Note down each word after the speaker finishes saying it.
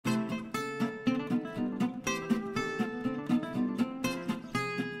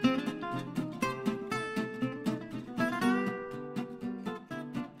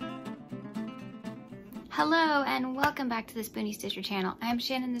Hello and welcome back to the Spoonie Stitcher channel. I'm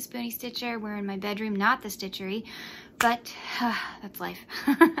Shannon the Spoonie Stitcher. We're in my bedroom, not the stitchery, but that's life.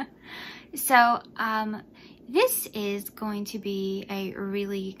 So this is going to be a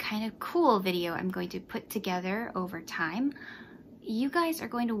really kind of cool video I'm going to put together over time. You guys are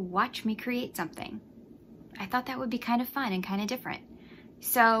going to watch me create something. I thought that would be kind of fun and kind of different.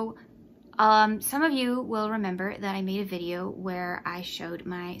 So some of you will remember that I made a video where I showed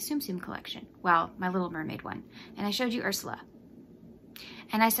my Tsum Tsum collection. Well, my Little Mermaid one. And I showed you Ursula.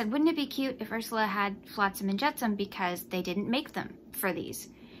 And I said, wouldn't it be cute if Ursula had Flotsam and Jetsam because they didn't make them for these?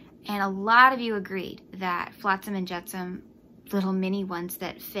 And a lot of you agreed that Flotsam and Jetsam, little mini ones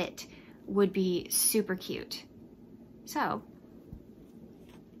that fit, would be super cute. So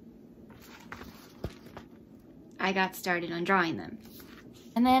I got started on drawing them.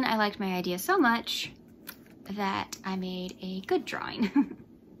 And then I liked my idea so much that I made a good drawing.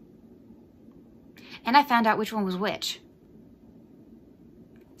 And I found out which one was which.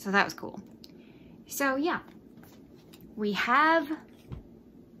 So that was cool. So yeah, we have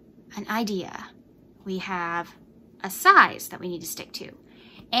an idea. We have a size that we need to stick to.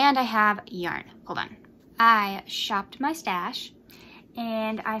 And I have yarn. Hold on. I shopped my stash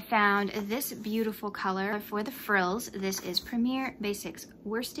and I found this beautiful color for the frills. This is Premier Basics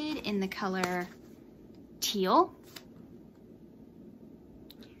worsted in the color teal.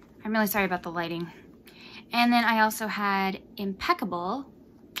 I'm really sorry about the lighting. And then I also had Impeccable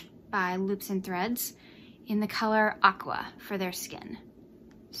by Loops and Threads in the color aqua for their skin.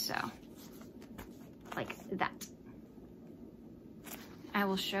 So, like that. I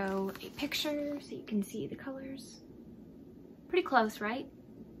will show a picture so you can see the colors. Pretty close, right?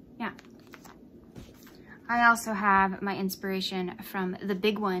 Yeah. I also have my inspiration from the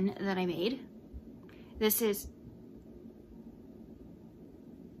big one that I made. This is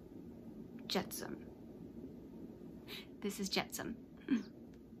Jetsam. This is Jetsam.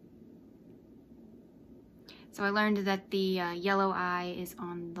 So I learned that the yellow eye is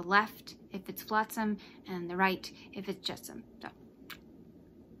on the left if it's Flotsam and the right if it's Jetsam.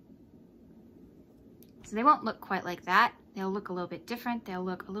 So they won't look quite like that. They'll look a little bit different. They'll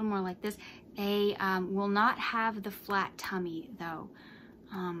look a little more like this. They will not have the flat tummy though.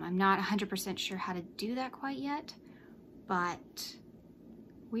 I'm not 100% sure how to do that quite yet, but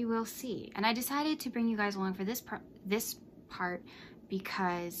we will see. And I decided to bring you guys along for this part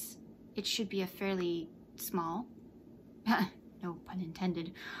because it should be a fairly small, no pun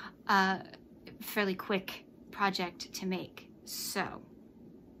intended, fairly quick project to make. So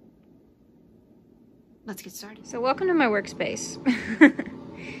let's get started. So welcome to my workspace.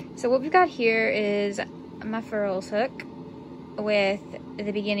 So what we've got here is my furls hook with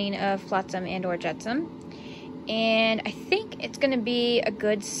the beginning of Flotsam and or Jetsam. And I think it's gonna be a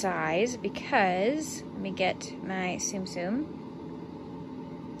good size because, let me get my Tsum Tsum.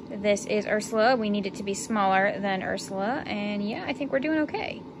 This is Ursula. We need it to be smaller than Ursula. And yeah, I think we're doing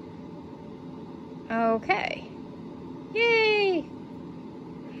okay. Okay. Yay!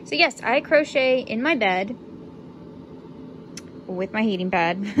 So yes, I crochet in my bed with my heating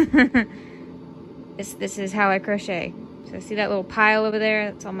pad. This is how I crochet. So see that little pile over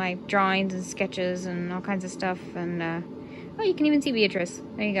there? That's all my drawings and sketches and all kinds of stuff. And oh, you can even see Beatrice.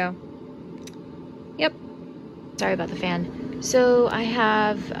 There you go. Yep. Sorry about the fan. So I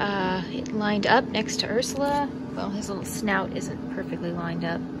have it lined up next to Ursula. Well, his little snout isn't perfectly lined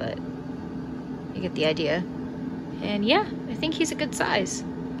up, but you get the idea. And yeah, I think he's a good size.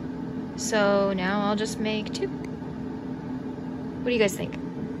 So now I'll just make two. What do you guys think?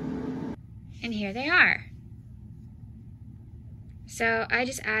 And here they are. So I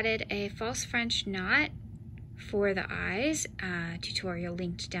just added a false French knot for the eyes, tutorial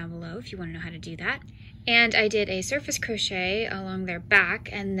linked down below if you want to know how to do that. And I did a surface crochet along their back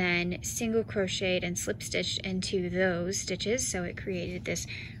and then single crocheted and slip stitched into those stitches, so it created this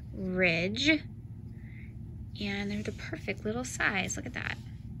ridge. And they're the perfect little size, look at that.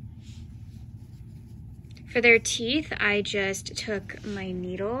 For their teeth, I just took my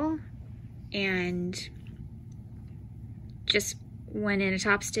needle and just went in a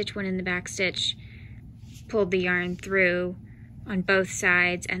top stitch, went in the back stitch, pulled the yarn through on both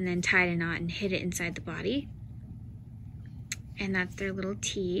sides, and then tied a knot and hid it inside the body. And that's their little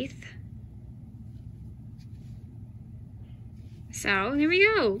teeth. So here we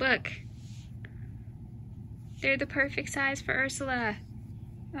go, look. They're the perfect size for Ursula.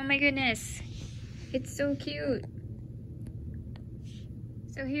 Oh my goodness. It's so cute.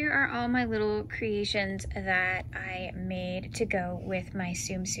 So here are all my little creations that I made to go with my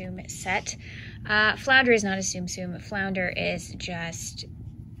Tsum Tsum set. Flounder is not a Tsum Tsum. Flounder is just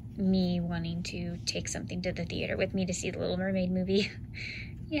me wanting to take something to the theater with me to see the Little Mermaid movie.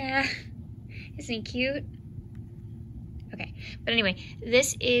 Yeah, isn't he cute? Okay, but anyway,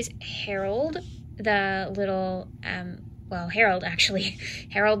 this is Harold, the little, well, Harold actually,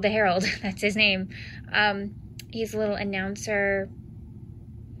 Harold the Herald, that's his name. He's a little announcer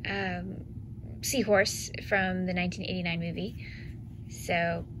seahorse from the 1989 movie.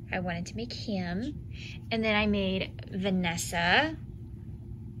 So I wanted to make him. And then I made Vanessa,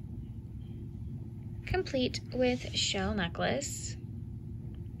 complete with shell necklace.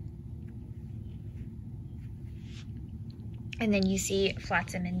 And then you see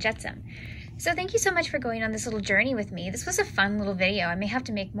Flotsam and Jetsam. So thank you so much for going on this little journey with me. This was a fun little video. I may have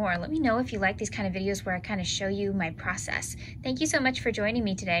to make more. Let me know if you like these kind of videos where I kind of show you my process. Thank you so much for joining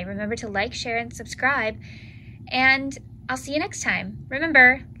me today. Remember to like, share, and subscribe. And I'll see you next time.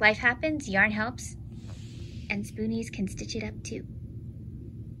 Remember, life happens, yarn helps, and spoonies can stitch it up too.